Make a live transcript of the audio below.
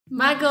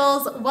My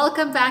girls,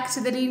 welcome back to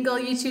the Lean Girl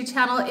YouTube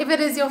channel. If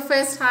it is your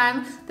first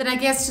time, then I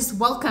guess just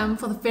welcome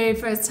for the very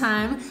first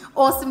time.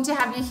 Awesome to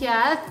have you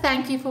here.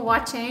 Thank you for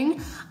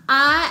watching.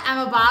 I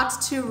am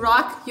about to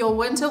rock your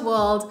winter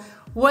world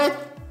with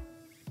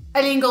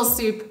a Lean Girl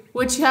soup,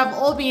 which you have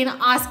all been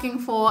asking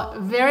for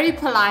very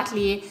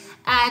politely,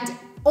 and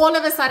all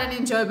of a sudden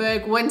in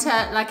Joburg, winter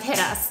hit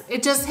us.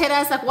 It just hit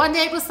us. Like one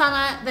day it was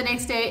summer, the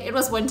next day it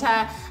was winter,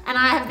 and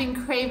I have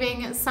been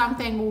craving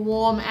something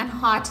warm and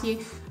hearty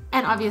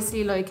and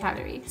obviously low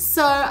calorie.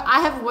 So I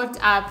have whipped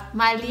up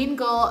my Lean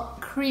Girl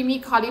creamy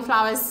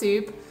cauliflower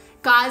soup.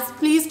 Guys,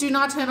 please do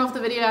not turn off the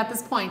video at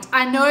this point.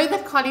 I know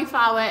that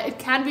cauliflower, it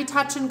can be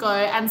touch and go,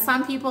 and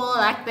some people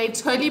they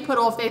totally put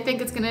off. They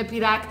think it's gonna be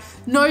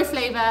no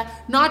flavor,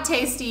 not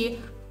tasty.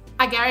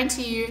 I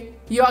guarantee you,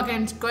 you are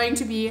going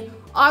to be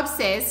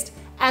obsessed,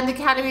 and the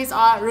calories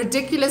are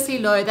ridiculously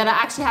low that I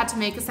actually had to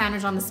make a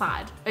sandwich on the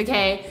side,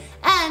 okay?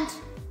 And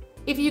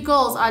if you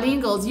girls are lean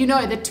girls, you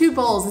know that 2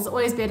 bowls is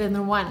always better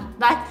than 1.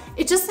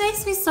 It just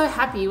makes me so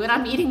happy when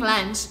I'm eating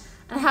lunch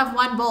and I have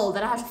 1 bowl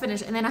that I have to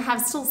finish and then I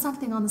have still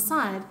something on the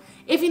side.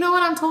 If you know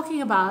what I'm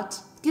talking about,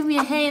 give me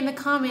a hey in the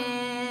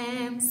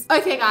comments.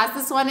 Okay guys,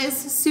 this one is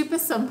super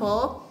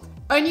simple.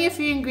 Only a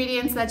few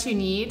ingredients that you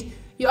need.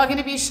 You are going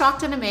to be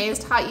shocked and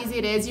amazed how easy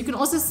it is. You can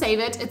also save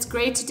it. It's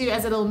great to do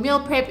as a little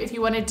meal prep if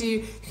you want to do.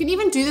 You can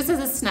even do this as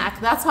a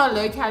snack. That's how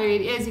low calorie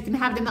it is. You can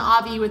have it in the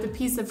RV with a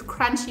piece of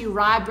crunchy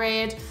rye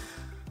bread.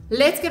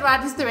 Let's get right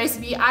into the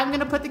recipe. I'm going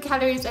to put the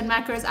calories and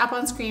macros up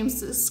on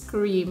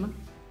screen.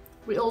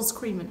 We're all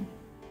screaming.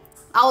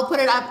 I'll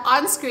put it up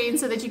on screen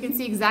so that you can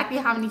see exactly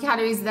how many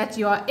calories that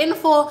you are in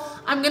for.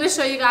 I'm going to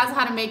show you guys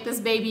how to make this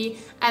baby,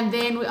 and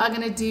then we are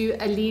going to do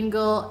a Lean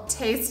Girl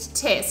taste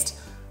test.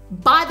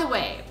 By the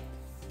way,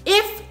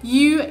 if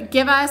you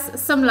give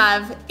us some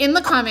love in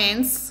the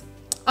comments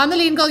on the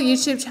Lean Girl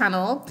YouTube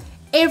channel,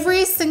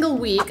 every single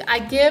week I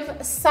give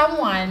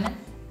someone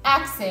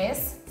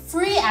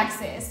free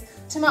access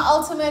to my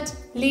ultimate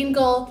Lean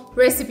Girl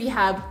recipe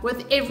hub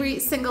with every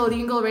single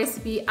Lean Girl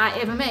recipe I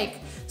ever make.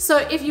 So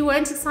if you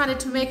weren't excited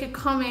to make a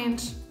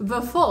comment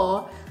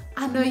before,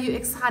 I know you're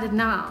excited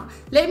now.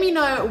 Let me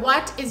know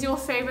what is your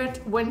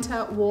favorite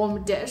winter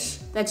warm dish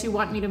that you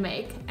want me to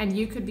make, and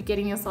you could be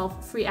getting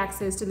yourself free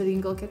access to the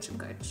Lean Girl Kitchen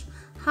Coach.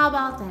 How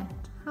about that?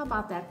 How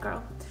about that,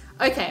 girl?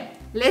 Okay,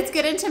 let's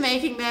get into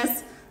making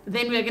this.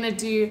 Then we're gonna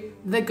do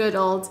the good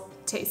old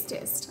taste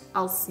test.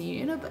 I'll see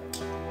you in a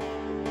bit.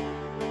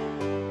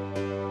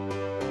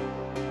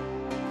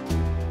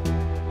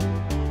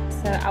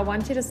 So I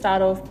want you to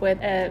start off with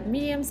a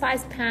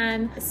medium-sized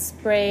pan.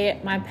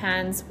 Spray my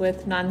pans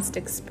with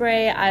non-stick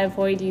spray. I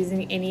avoid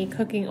using any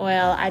cooking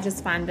oil. I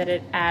just find that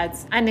it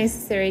adds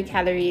unnecessary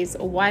calories.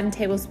 1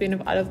 tablespoon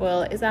of olive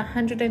oil is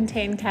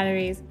 110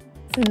 calories.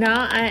 So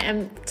now I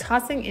am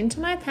tossing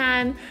into my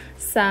pan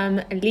some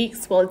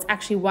leeks. Well, it's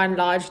actually 1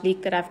 large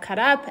leek that I've cut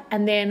up,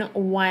 and then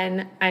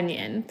 1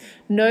 onion.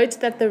 Note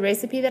that the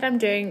recipe that I'm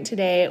doing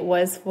today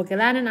was for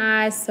Galan and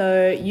I,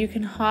 so you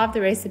can halve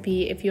the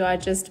recipe if you are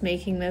just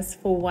making this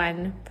for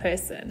 1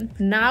 person.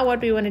 Now what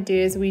we want to do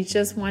is we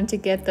just want to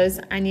get those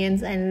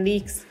onions and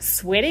leeks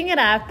sweating it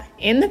up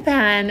in the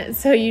pan.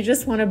 So you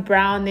just want to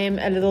brown them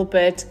a little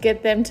bit,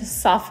 get them to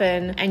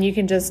soften, and you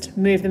can just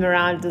move them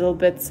around a little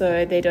bit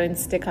so they don't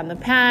stick on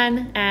the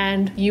pan,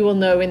 and you will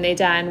know when they're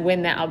done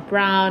when they are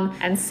brown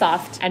and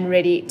soft and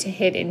ready to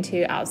head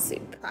into our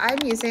soup. I'm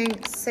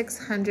using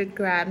 600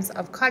 grams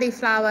of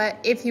cauliflower.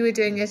 If you were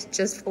doing it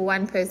just for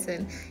 1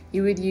 person,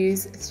 you would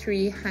use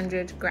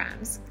 300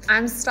 grams.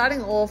 I'm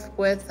starting off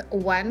with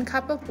 1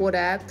 cup of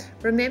water.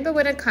 Remember,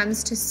 when it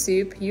comes to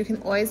soup, you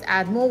can always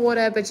add more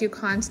water, but you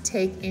can't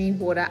take any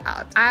water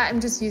out. I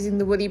am just using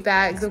the woolly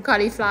bags of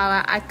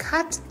cauliflower. I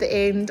cut the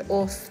end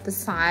off the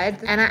side,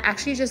 and I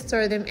actually just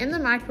throw them in the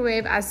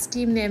microwave. I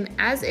steam them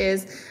as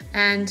is,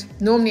 and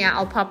normally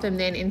I'll pop them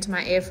then into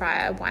my air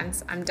fryer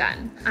once I'm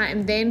done. I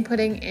am then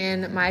putting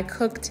in my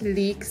cooked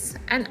leeks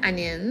and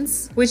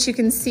onions, which you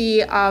can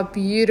see are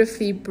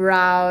beautifully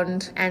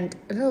browned and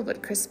a little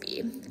bit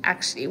crispy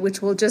actually,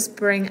 which will just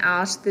bring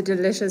out the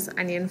delicious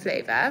onion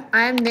flavor.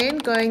 I am then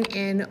going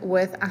in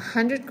with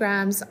 100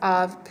 grams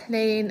of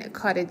plain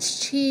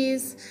cottage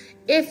cheese.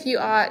 If you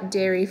are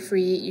dairy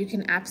free, you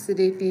can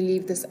absolutely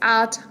leave this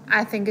out.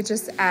 I think it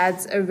just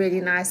adds a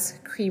really nice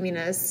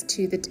creaminess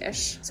to the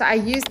dish. So I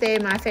used there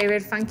my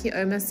favorite funky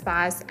oma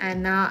spice,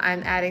 and now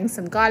I'm adding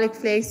some garlic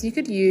flakes. You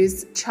could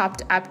use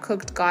chopped up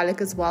cooked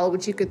garlic as well,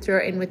 which you could throw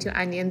in with your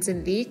onions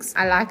and leeks.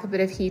 I like a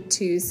bit of heat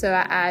too, so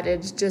I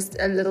added just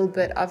a little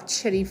bit of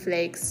chili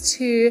flakes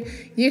too.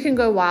 You can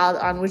go wild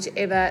on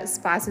whichever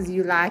spices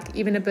you like.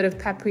 Even a bit of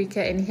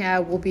paprika in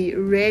here will be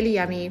really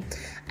yummy.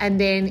 And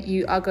then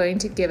you are going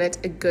to give it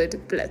a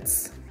good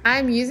blitz.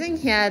 I'm using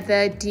here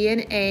the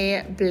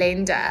DNA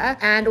blender,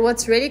 and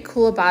what's really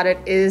cool about it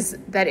is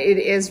that it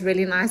is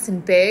really nice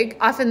and big.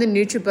 Often the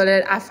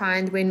NutriBullet, I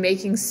find when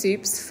making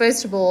soups,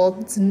 first of all,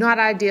 it's not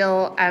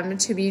ideal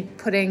to be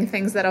putting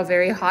things that are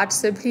very hot,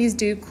 so please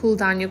do cool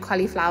down your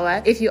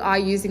cauliflower if you are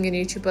using a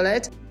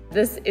NutriBullet.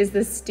 This is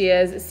the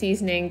Steers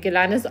seasoning.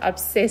 Gilan is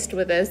obsessed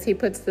with this. He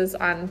puts this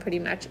on pretty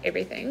much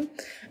everything.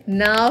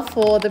 Now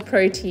for the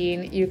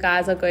protein, you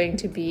guys are going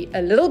to be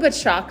a little bit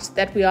shocked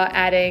that we are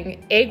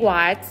adding egg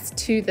whites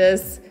to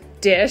this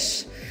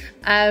dish.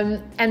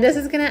 And this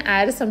is going to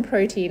add some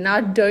protein.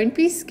 Now don't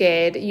be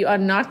scared. You are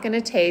not going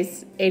to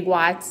taste egg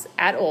whites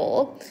at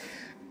all.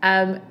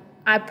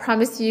 I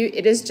promise you,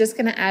 it is just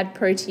going to add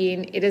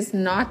protein. It is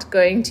not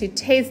going to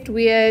taste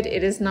weird.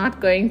 It is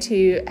not going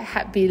to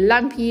be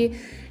lumpy.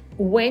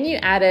 When you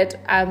add it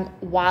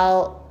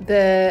while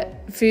the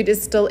food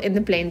is still in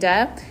the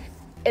blender,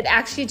 it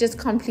actually just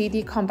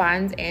completely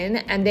combines in.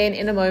 And then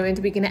in a moment,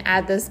 we're going to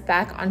add this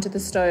back onto the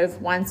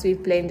stove once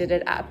we've blended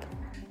it up.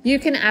 You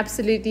can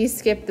absolutely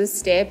skip this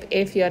step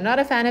if you're not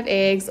a fan of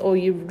eggs or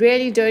you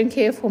really don't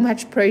care for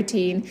much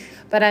protein,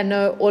 but I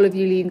know all of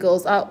you lean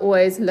girls are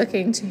always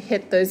looking to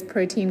hit those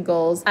protein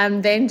goals.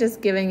 I'm then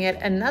just giving it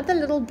another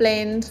little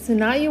blend. So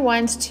now you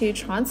want to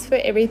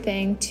transfer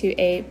everything to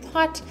a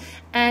pot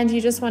and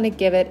you just want to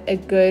give it a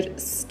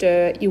good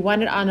stir. You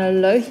want it on a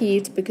low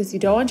heat because you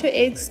don't want your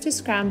eggs to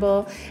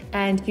scramble,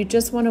 and you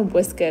just want to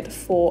whisk it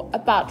for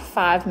about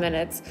 5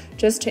 minutes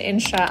just to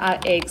ensure our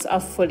eggs are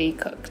fully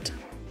cooked.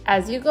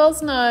 As you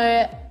girls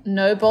know,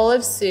 no bowl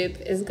of soup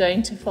is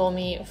going to fill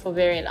me for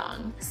very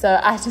long.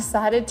 So I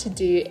decided to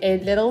do a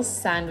little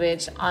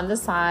sandwich on the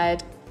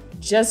side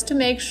just to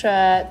make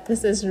sure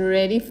this is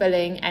really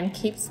filling and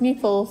keeps me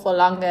full for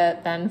longer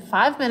than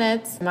 5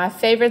 minutes. My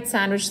favorite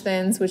sandwich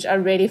thins, which are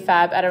really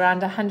fab at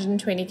around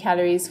 120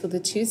 calories for the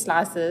 2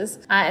 slices.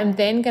 I am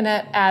then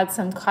gonna add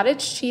some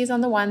cottage cheese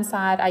on the one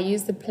side. I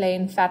use the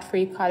plain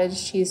fat-free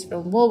cottage cheese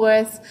from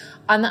Woolworths.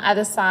 On the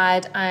other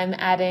side, I'm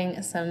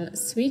adding some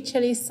sweet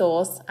chili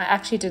sauce. I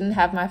actually didn't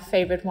have my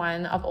favorite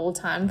one of all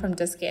time from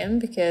Discam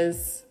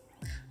because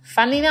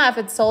funnily enough,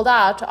 it sold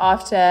out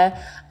after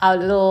our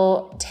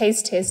little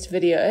taste test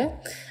video.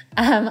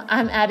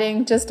 I'm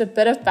adding just a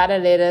bit of butter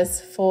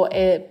lettuce for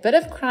a bit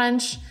of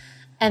crunch.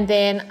 And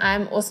then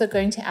I'm also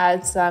going to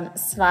add some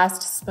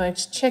sliced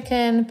smoked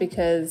chicken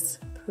because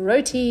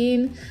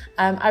protein.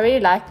 I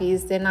really like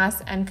these. They're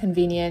nice and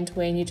convenient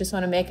when you just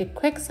want to make a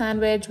quick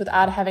sandwich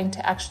without having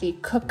to actually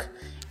cook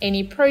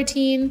any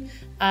protein.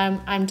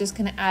 I'm just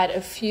going to add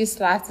a few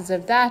slices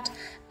of that,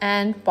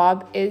 and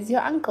Bob is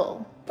your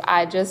uncle.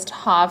 I just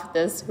halved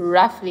this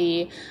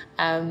roughly.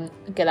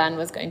 Gilan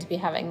was going to be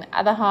having the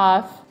other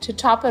half. To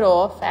top it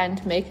off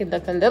and make it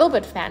look a little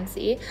bit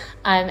fancy,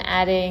 I'm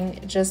adding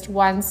just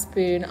 1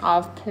 spoon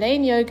of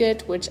plain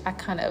yogurt, which I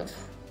kind of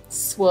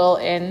swirl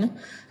in.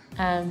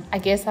 I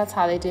guess that's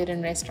how they do it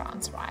in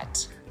restaurants,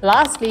 right?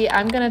 Lastly,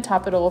 I'm going to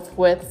top it off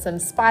with some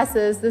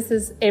spices. This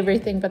is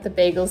everything but the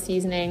bagel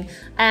seasoning.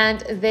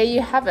 And there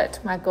you have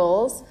it, my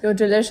girls. Your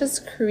delicious,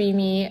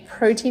 creamy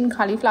protein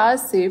cauliflower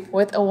soup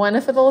with a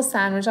wonderful little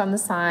sandwich on the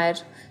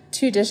side.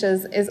 2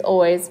 dishes is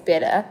always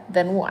better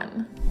than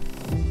 1.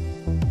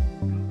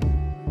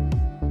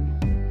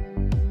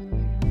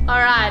 All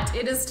right,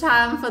 it is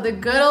time for the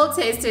good old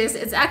taste test.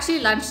 It's actually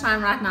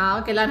lunchtime right now.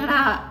 Gilan and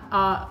I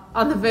are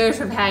on the verge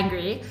of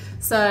hangry,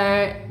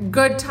 so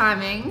good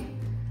timing.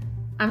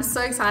 I'm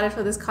so excited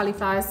for this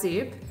cauliflower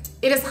soup.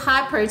 It is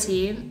high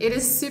protein, it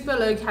is super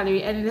low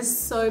calorie, and it is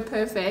so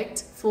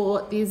perfect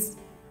for these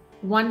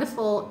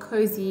wonderful,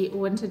 cozy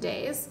winter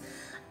days.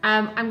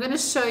 I'm gonna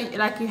show you,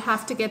 like, you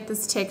have to get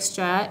this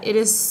texture. It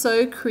is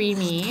so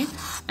creamy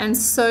and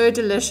so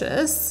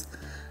delicious.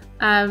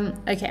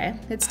 Okay,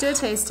 let's do a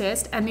taste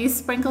test. And these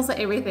sprinkles are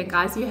everything,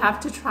 guys. You have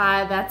to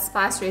try that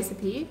spice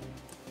recipe.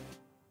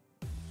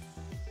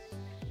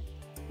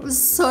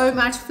 So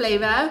much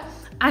flavor.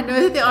 I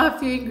know that there are a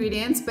few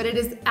ingredients, but it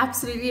is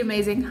absolutely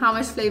amazing how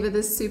much flavor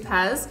this soup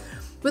has.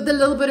 With a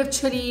little bit of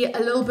chili, a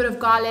little bit of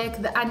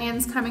garlic, the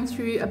onions coming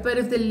through, a bit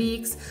of the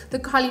leeks, the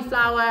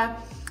cauliflower,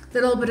 the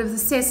little bit of the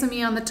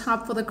sesame on the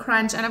top for the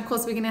crunch, and of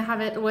course we're gonna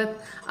have it with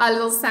our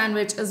little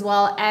sandwich as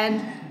well.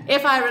 And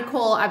if I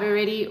recall, I've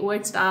already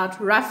worked it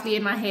out roughly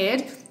in my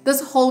head,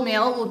 this whole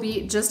meal will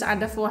be just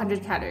under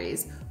 400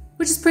 calories,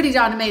 which is pretty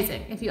darn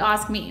amazing if you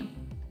ask me.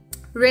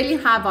 Really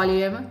high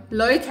volume,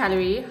 low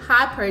calorie,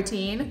 high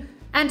protein,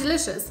 and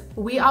delicious.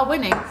 We are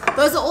winning.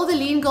 Those are all the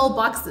lean girl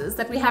boxes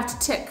that we have to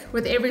tick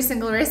with every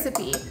single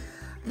recipe.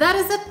 That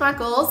is it, my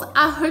girls.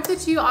 I hope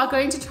that you are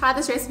going to try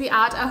this recipe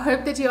out. I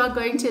hope that you are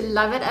going to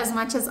love it as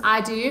much as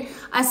I do.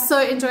 I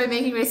so enjoy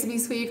making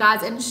recipes for you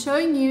guys and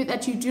showing you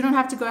that you do not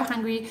have to go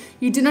hungry.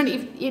 You do not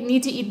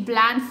need to eat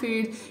bland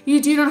food. You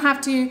do not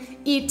have to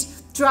eat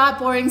dry,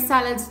 boring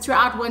salads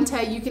throughout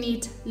winter. You can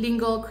eat lean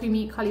girl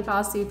creamy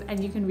cauliflower soup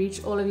and you can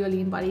reach all of your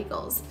lean body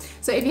goals.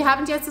 So if you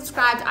haven't yet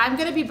subscribed, I'm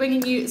going to be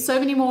bringing you so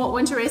many more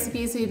winter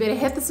recipes, so you better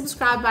hit the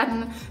subscribe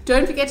button.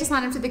 Don't forget to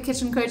sign up to the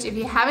Kitchen Coach if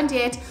you haven't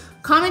yet.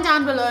 Comment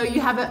down below. You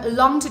have a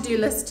long to-do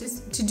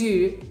list to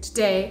do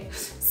today.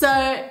 So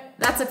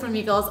that's it from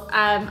me, girls.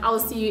 I will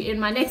see you in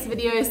my next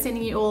video.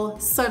 Sending you all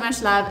so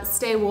much love.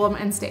 Stay warm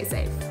and stay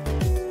safe.